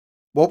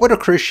What would a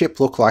cruise ship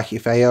look like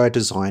if AI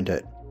designed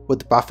it? Would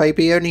the buffet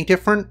be any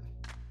different?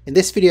 In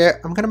this video,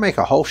 I'm going to make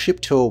a whole ship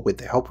tour with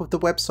the help of the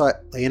website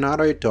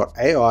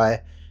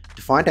Leonardo.AI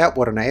to find out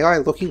what an AI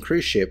looking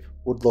cruise ship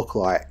would look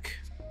like.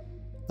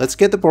 Let's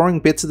get the boring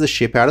bits of the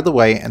ship out of the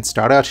way and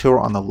start our tour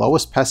on the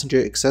lowest passenger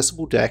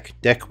accessible deck,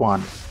 Deck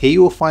 1. Here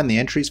you will find the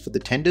entries for the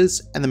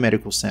tenders and the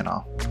medical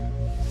centre.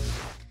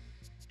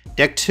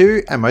 Deck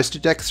 2 and most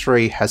of Deck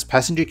 3 has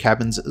passenger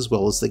cabins as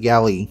well as the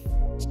galley.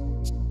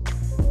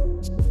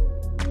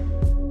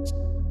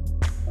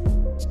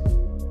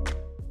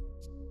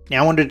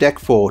 Now onto Deck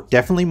 4,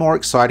 definitely more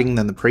exciting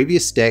than the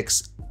previous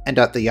decks, and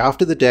at the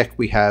after the deck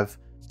we have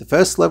the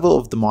first level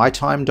of the My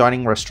Time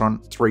dining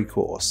restaurant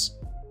 3-course.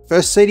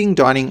 First seating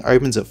dining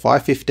opens at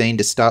 5:15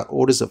 to start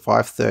orders at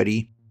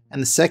 5:30,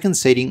 and the second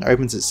seating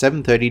opens at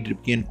 7:30 to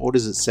begin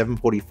orders at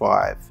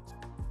 7:45.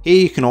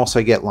 Here you can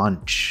also get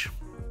lunch.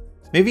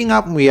 Moving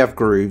up we have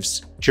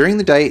Grooves. During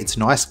the day it's a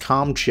nice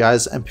calm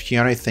jazz and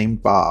piano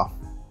themed bar,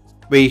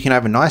 where you can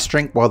have a nice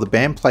drink while the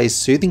band plays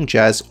soothing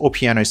jazz or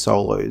piano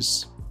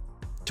solos.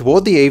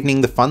 Toward the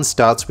evening the fun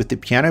starts with the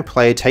piano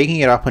player taking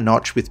it up a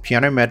notch with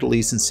piano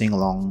medleys and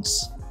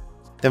sing-alongs.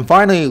 Then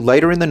finally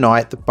later in the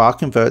night the bar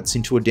converts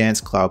into a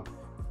dance club.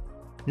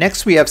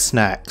 Next we have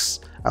Snacks,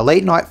 a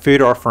late night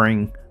food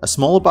offering, a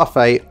smaller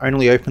buffet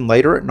only open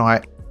later at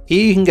night.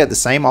 Here you can get the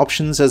same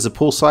options as the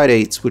poolside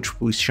eats which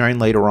will be shown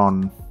later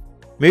on.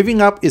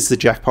 Moving up is the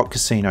Jackpot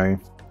Casino.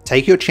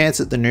 Take your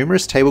chance at the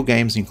numerous table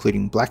games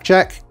including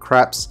blackjack,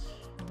 craps,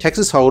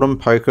 Texas Hold'em,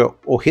 poker,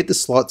 or hit the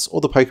slots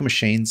or the poker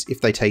machines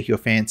if they take your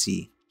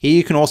fancy. Here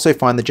you can also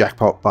find the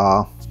Jackpot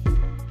Bar.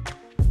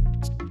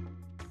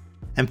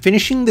 And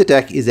finishing the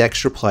deck is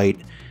Extra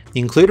Plate, the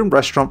included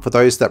restaurant for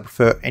those that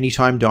prefer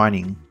anytime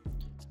dining.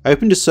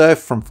 Open to serve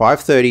from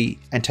 5:30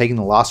 and taking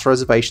the last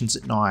reservations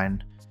at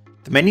 9.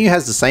 The menu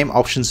has the same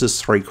options as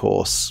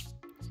 3-course.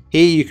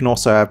 Here you can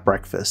also have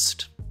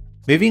breakfast.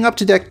 Moving up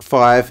to Deck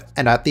 5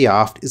 and at the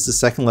aft is the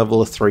second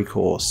level of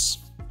 3-course.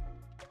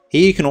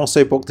 Here you can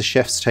also book the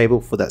chef's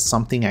table for that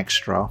something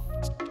extra.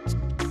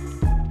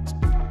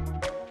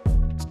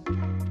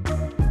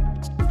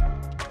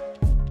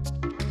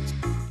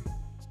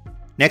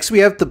 Next we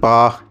have the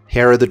bar,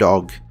 Hair of the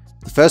Dog,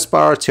 the first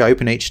bar to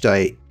open each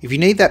day. If you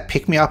need that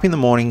pick-me-up in the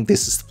morning,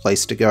 this is the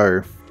place to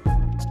go.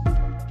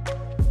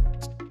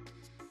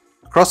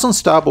 Across on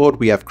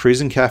starboard we have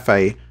Cruising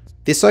Cafe.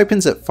 This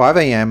opens at 5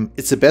 AM,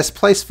 it's the best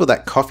place for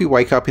that coffee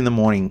wake up in the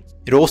morning.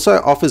 It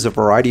also offers a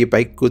variety of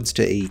baked goods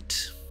to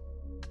eat.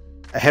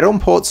 Ahead on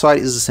port side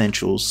is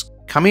Essentials.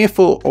 Come here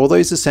for all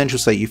those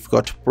essentials that you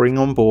forgot to bring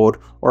on board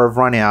or have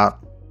run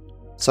out,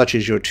 such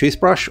as your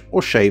toothbrush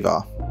or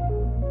shaver.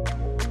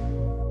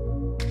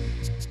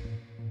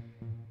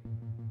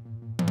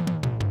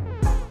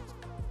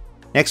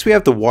 Next we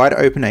have the wide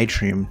open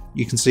atrium.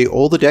 You can see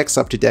all the decks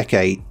up to Deck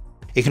 8.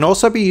 It can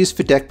also be used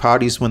for deck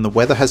parties when the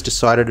weather has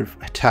decided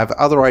to have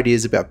other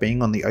ideas about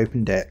being on the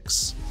open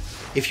decks.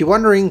 If you're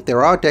wondering,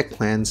 there are deck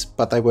plans,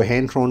 but they were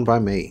hand drawn by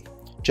me,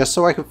 just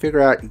so I could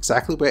figure out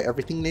exactly where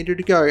everything needed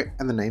to go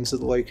and the names of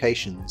the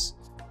locations.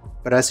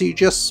 But as you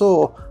just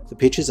saw, the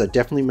pictures are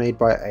definitely made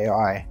by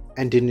AI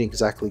and didn't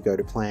exactly go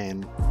to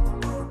plan.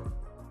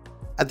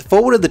 At the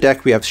forward of the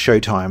deck we have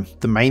Showtime,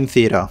 the main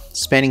theatre.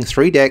 Spanning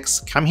 3 decks,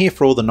 come here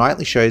for all the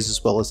nightly shows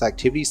as well as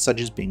activities such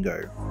as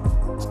bingo.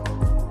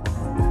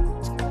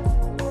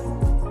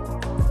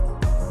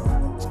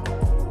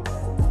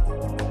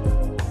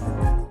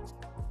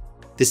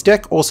 This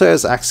deck also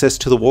has access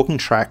to the walking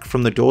track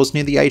from the doors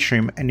near the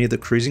atrium and near the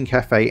Cruising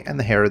Cafe and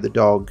the Hair of the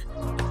Dog.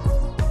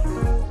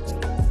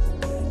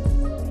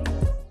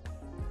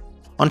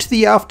 Onto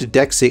the aft of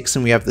Deck 6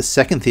 and we have the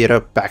second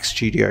theatre, Back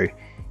Studio.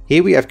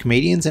 Here we have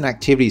comedians and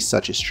activities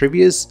such as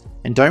trivias,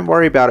 and don't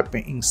worry about it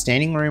being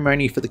standing room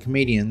only for the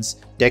comedians.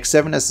 Deck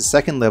 7 has the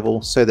second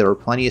level, so there are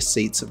plenty of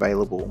seats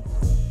available.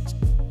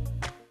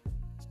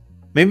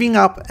 Moving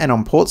up and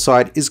on port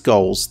side is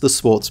Goals, the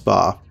sports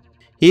bar.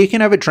 Here you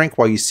can have a drink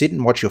while you sit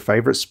and watch your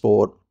favourite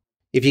sport.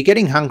 If you're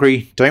getting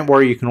hungry, don't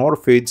worry, you can order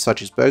food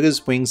such as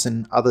burgers, wings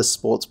and other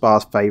sports bar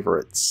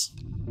favourites.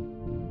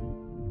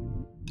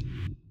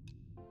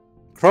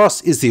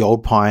 Across is the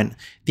Old Pint,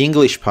 the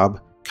English pub.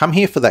 Come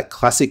here for that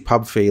classic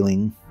pub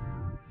feeling.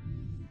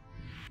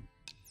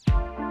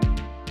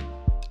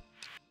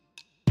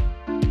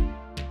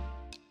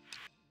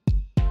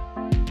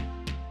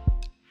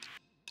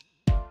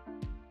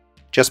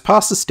 Just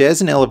past the stairs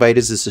and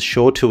elevators is the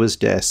Shore Tours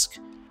desk.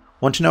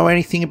 Want to know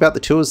anything about the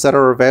tours that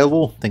are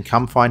available? Then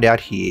come find out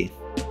here.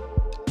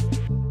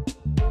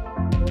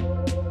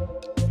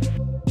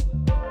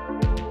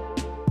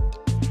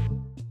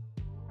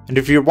 And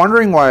if you're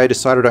wondering why I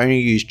decided to only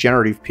use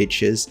generative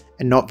pictures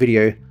and not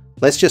video,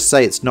 let's just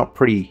say it's not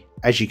pretty,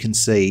 as you can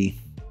see.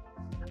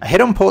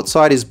 Ahead on port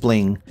side is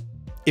Bling.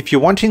 If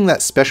you're wanting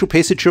that special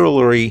piece of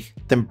jewellery,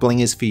 then Bling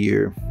is for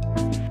you.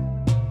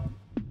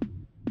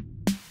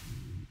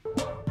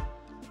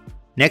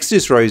 Next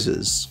is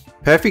Roses.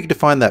 Perfect to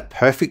find that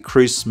perfect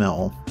cruise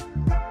smell.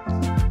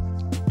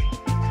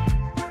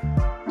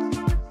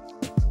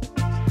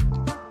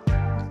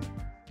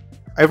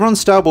 Over on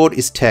starboard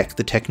is Tech,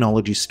 the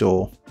technology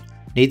store.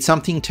 Need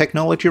something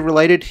technology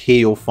related? Here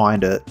you'll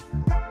find it.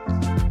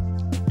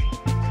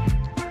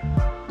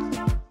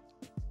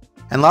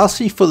 And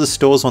lastly for the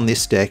stores on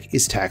this deck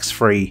is Tax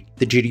Free,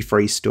 the duty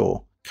free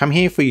store. Come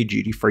here for your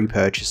duty free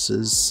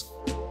purchases.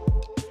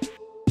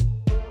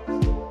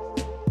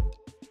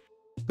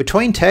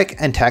 Between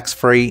Tech and Tax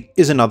Free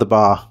is another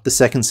bar, the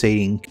second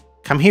seating.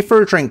 Come here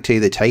for a drink to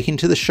either take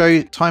into the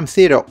Showtime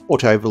Theatre or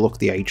to overlook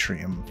the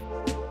atrium.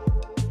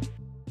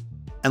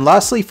 And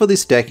lastly for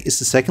this deck is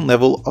the second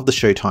level of the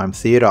Showtime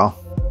Theatre.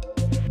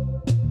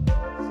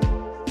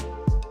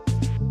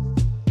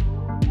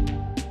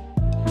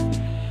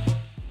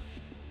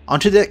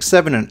 Onto deck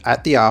 7, and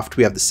at the aft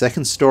we have the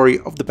second story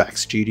of the back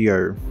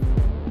studio.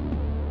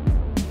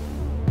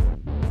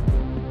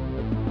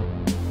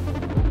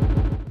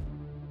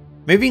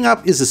 Moving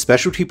up is the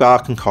specialty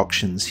bar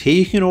concoctions. Here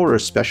you can order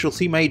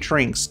specialty made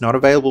drinks not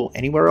available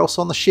anywhere else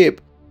on the ship,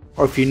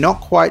 or if you're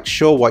not quite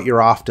sure what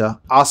you're after,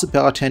 ask the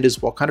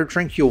bartenders what kind of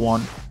drink you'll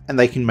want and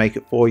they can make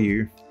it for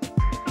you.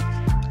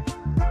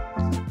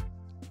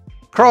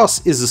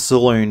 Across is the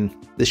saloon,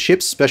 the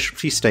ship's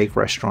specialty steak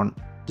restaurant.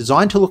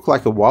 Designed to look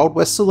like a Wild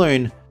West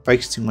saloon,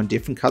 focusing on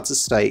different cuts of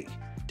steak.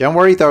 Don't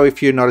worry though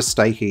if you're not a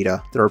steak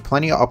eater, there are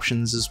plenty of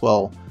options as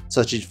well,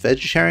 such as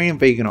vegetarian and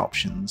vegan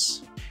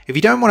options. If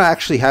you don't want to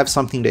actually have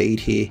something to eat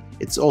here,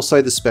 it's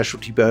also the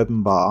specialty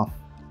bourbon bar.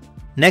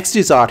 Next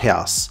is Art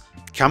House.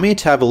 Come here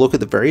to have a look at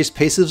the various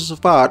pieces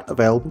of art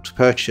available to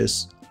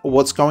purchase, or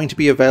what's going to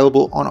be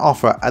available on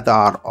offer at the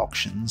art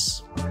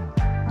auctions.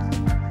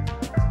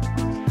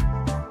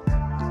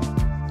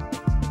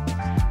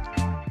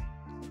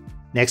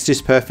 Next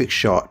is Perfect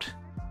Shot,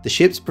 the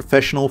ship's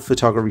professional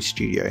photography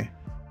studio.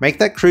 Make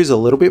that cruise a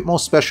little bit more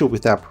special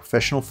with our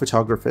professional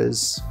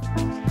photographers.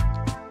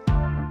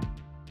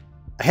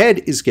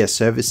 Ahead is Guest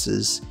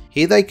Services.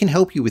 Here they can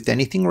help you with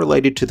anything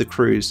related to the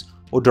cruise,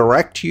 or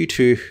direct you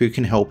to who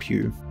can help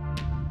you.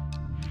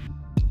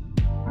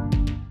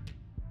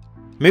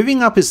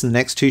 Moving up is the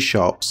next two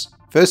shops.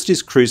 First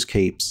is Cruise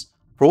Keeps,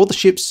 for all the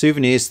ship's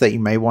souvenirs that you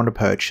may want to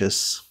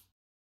purchase.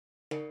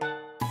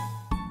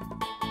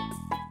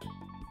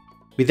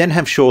 We then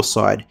have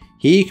Shoreside.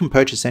 Here you can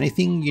purchase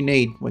anything you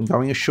need when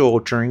going ashore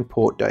during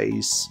port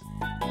days.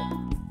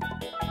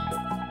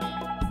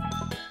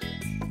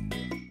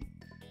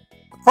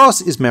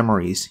 Across is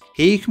Memories.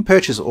 Here you can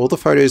purchase all the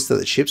photos that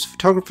the ship's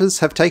photographers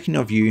have taken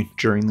of you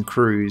during the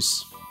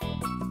cruise.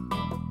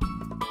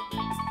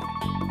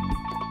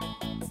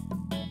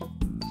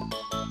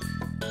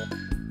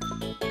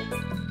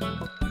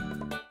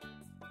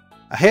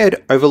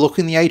 Ahead,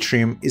 overlooking the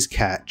atrium, is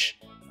Catch,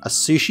 a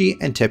sushi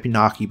and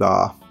teppanyaki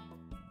bar.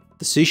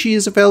 The sushi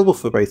is available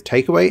for both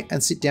takeaway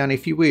and sit down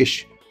if you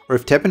wish, or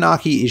if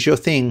teppanyaki is your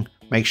thing,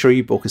 make sure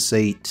you book a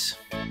seat.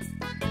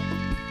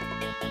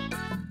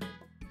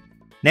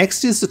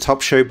 Next is the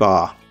Top Show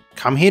Bar.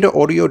 Come here to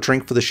order your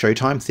drink for the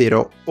Showtime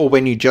Theatre, or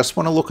when you just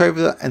want to look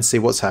over and see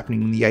what's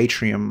happening in the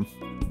atrium.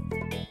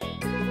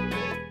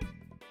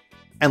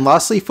 And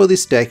lastly for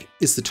this deck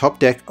is the top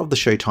deck of the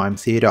Showtime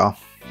Theatre.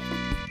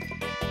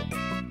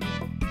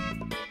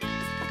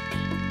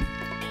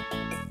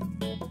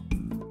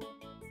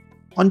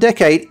 On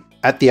deck 8,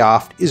 at the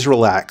aft, is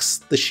Relax,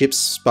 the ship's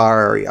spa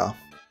area.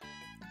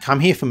 Come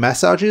here for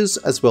massages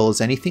as well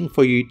as anything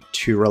for you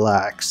to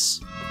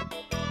relax.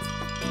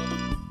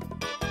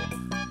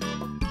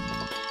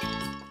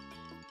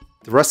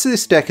 The rest of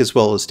this deck, as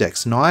well as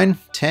decks 9,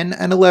 10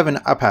 and 11,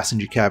 are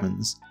passenger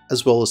cabins,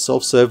 as well as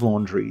self-serve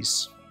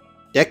laundries.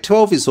 Deck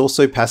 12 is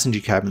also passenger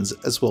cabins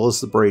as well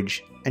as the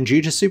bridge, and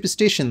due to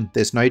superstition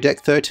there's no deck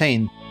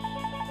 13.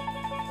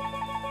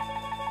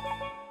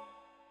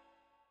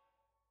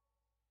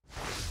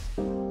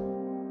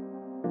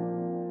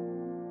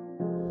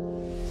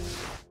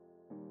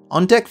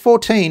 On deck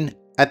 14,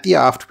 at the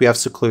aft we have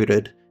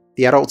Secluded,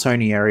 the adults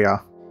only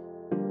area.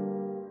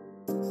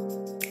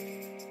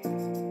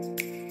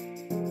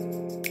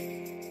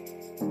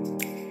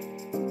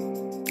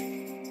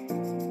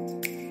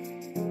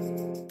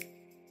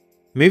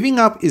 Moving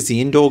up is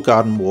the indoor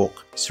garden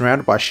walk,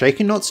 surrounded by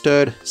shaken not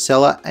stirred,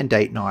 cellar and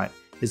date night.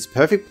 It's the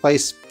perfect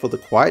place for the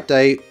quiet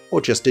day or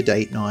just a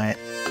date night.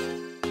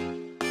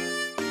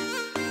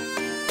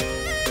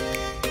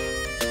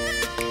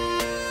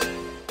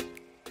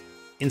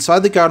 Inside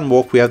the garden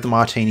walk we have the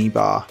martini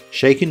bar,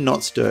 shaken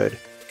not stirred.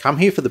 Come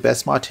here for the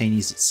best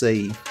martinis at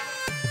sea.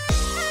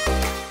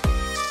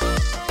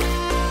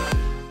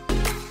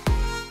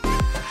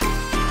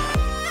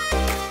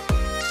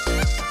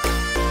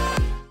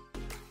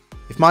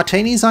 If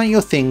martinis aren't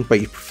your thing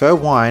but you prefer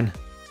wine,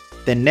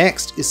 then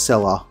next is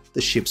Cellar, the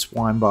ship's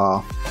wine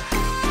bar.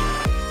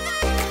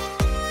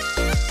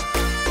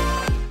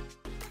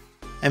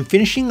 And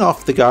finishing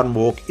off the garden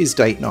walk is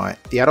Date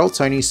Night, the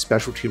adults only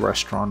specialty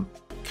restaurant.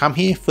 Come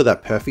here for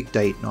that perfect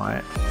date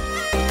night.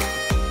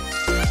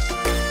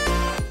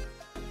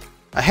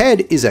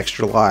 Ahead is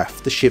Extra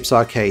Life, the ship's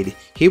arcade.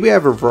 Here we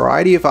have a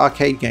variety of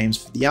arcade games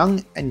for the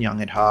young and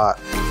young at heart.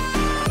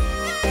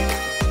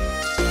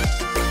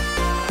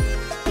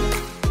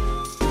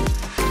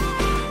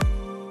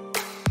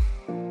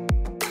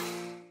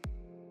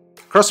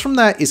 Across from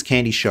that is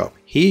Candy Shop.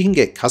 Here you can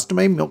get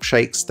custom-made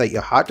milkshakes that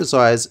your heart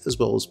desires, as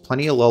well as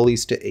plenty of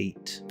lollies to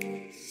eat.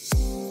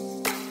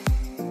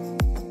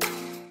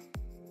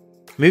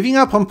 Moving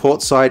up on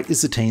port side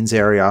is the teens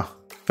area.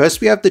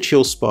 First we have the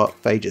chill spot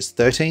for ages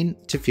 13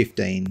 to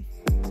 15.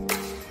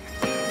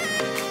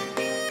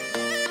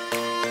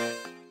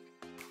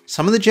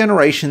 Some of the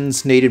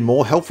generations needed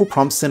more helpful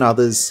prompts than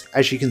others,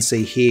 as you can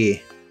see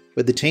here,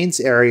 where the teens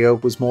area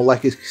was more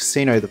like a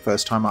casino the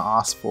first time I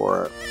asked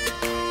for it.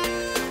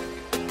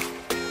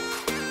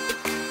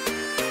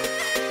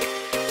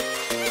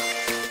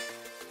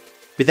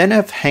 We then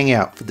have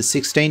Hangout for the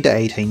 16 to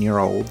 18 year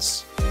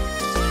olds.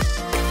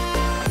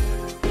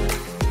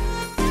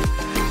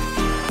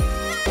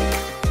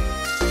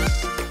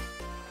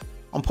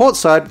 On port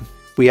side,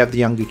 we have the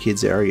younger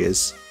kids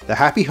areas. The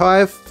Happy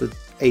Hive for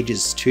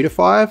ages 2 to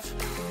 5.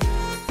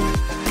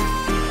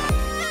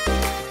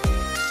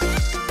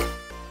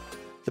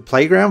 The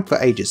Playground for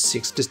ages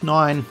 6 to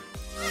 9.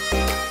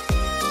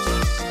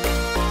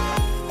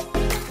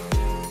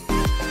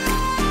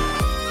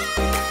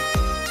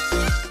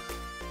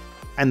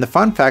 And the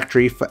Fun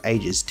Factory for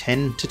ages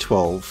 10 to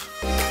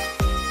 12.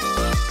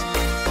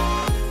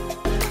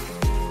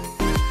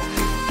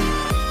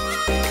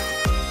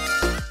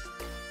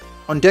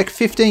 On deck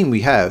 15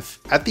 we have,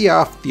 at the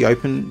aft, the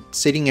open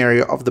seating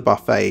area of the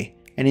buffet,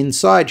 and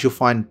inside you'll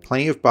find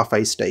plenty of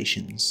buffet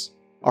stations.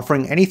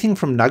 Offering anything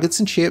from nuggets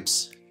and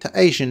chips, to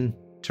Asian,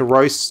 to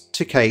roasts,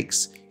 to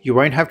cakes, you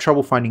won't have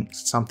trouble finding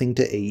something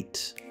to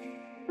eat.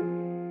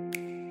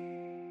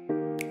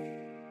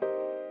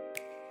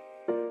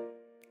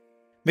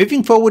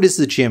 Moving forward is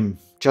the gym,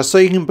 just so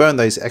you can burn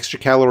those extra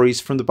calories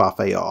from the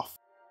buffet off.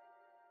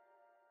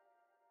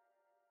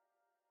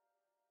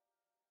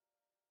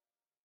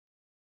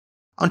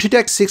 Onto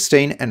deck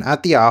 16, and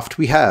at the aft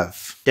we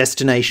have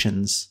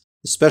Destinations,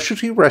 a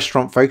specialty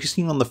restaurant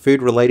focusing on the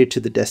food related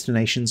to the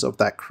destinations of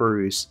that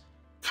cruise.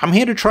 Come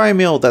here to try a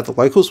meal that the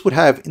locals would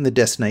have in the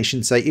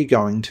destinations that you're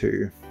going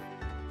to.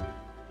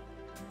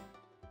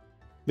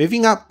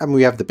 Moving up, and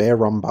we have the Bear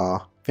Rum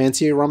Bar.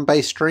 Fancy a rum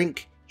based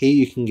drink? Here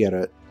you can get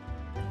it.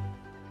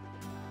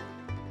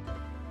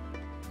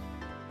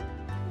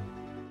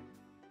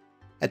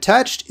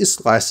 Attached is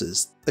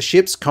Slices, the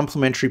ship's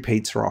complimentary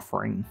pizza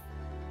offering.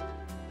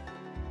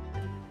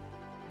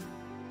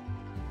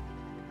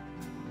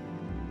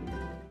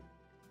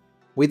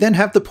 We then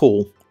have the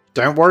pool.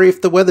 Don't worry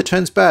if the weather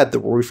turns bad, the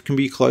roof can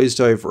be closed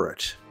over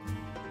it.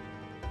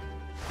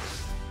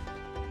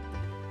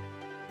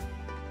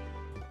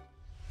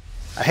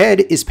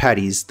 Ahead is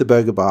Paddy's, the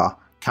burger bar.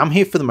 Come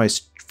here for the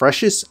most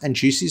freshest and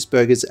juiciest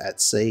burgers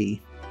at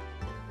sea.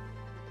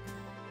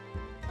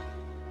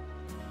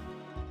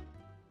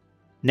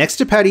 Next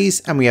to Paddy's,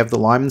 and we have the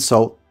Lime and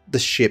Salt, the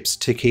ship's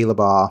tequila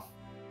bar.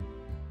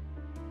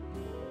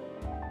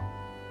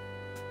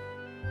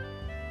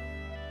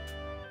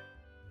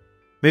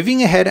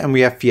 Moving ahead, and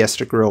we have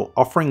Fiesta Grill,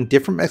 offering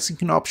different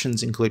Mexican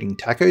options including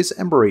tacos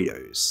and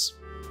burritos.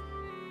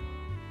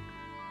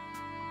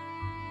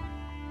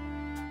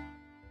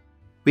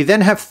 We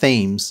then have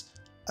Themes,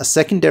 a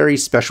secondary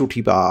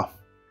specialty bar.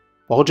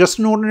 While just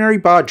an ordinary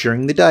bar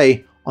during the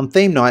day, on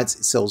theme nights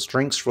it sells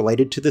drinks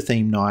related to the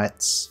theme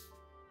nights.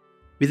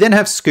 We then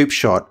have Scoop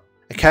Shot,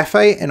 a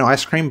cafe and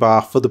ice cream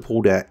bar for the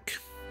pool deck.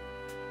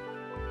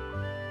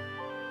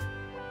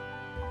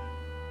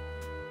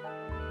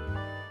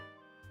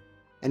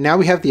 And now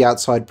we have the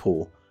outside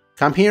pool.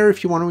 Come here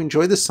if you want to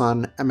enjoy the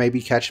sun and maybe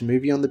catch a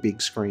movie on the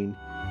big screen.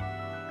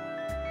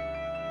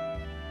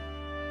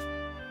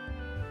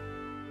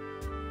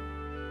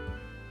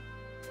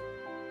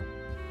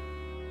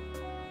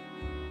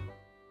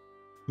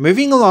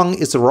 Moving along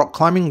is the rock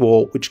climbing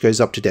wall, which goes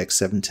up to deck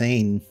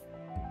 17.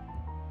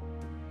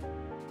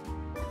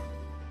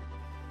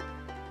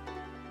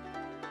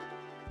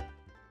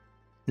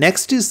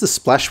 Next is the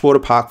splash water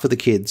park for the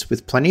kids,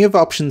 with plenty of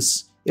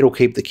options. It'll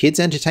keep the kids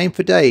entertained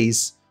for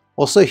days.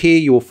 Also here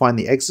you will find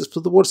the exits for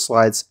the water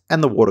slides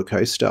and the water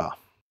coaster.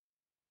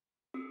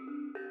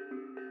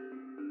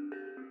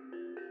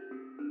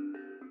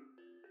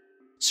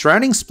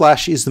 Surrounding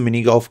Splash is the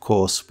mini golf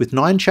course, with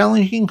 9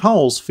 challenging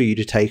holes for you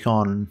to take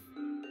on.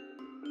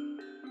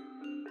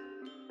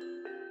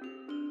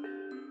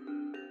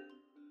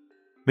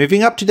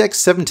 Moving up to deck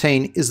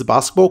 17 is the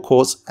basketball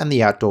courts and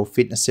the outdoor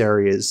fitness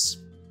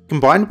areas.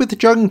 Combined with the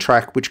jogging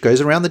track which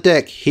goes around the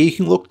deck, here you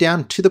can look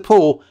down to the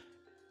pool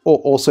or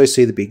also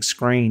see the big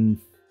screen.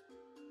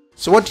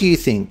 So what do you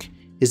think?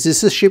 Is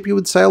this a ship you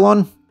would sail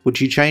on? Would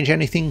you change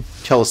anything?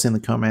 Tell us in the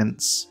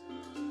comments.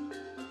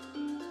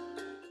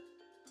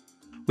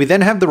 We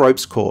then have the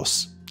ropes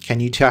course.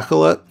 Can you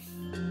tackle it?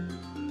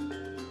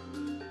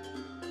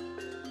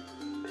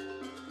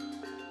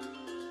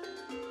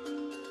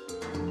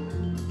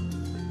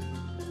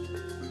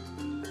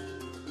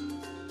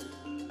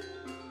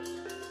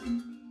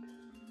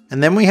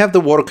 And then we have the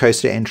water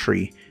coaster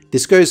entry.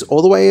 This goes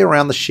all the way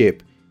around the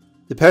ship.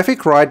 The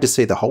perfect ride to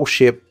see the whole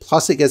ship,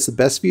 plus it gets the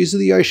best views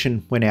of the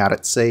ocean when out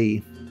at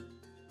sea.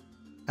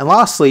 And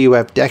lastly you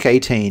have deck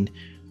 18,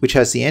 which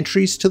has the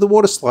entries to the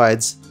water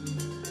slides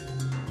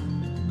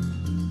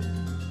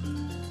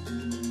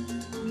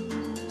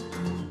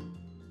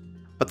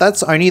But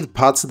that's only the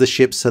parts of the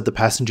ship so the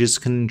passengers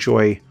can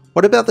enjoy.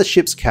 What about the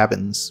ship's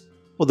cabins?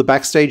 Or the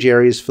backstage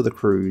areas for the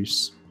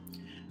cruise?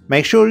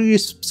 Make sure you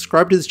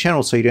subscribe to the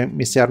channel so you don't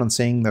miss out on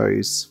seeing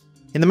those.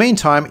 In the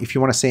meantime, if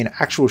you want to see an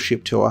actual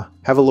ship tour,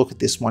 have a look at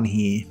this one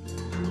here.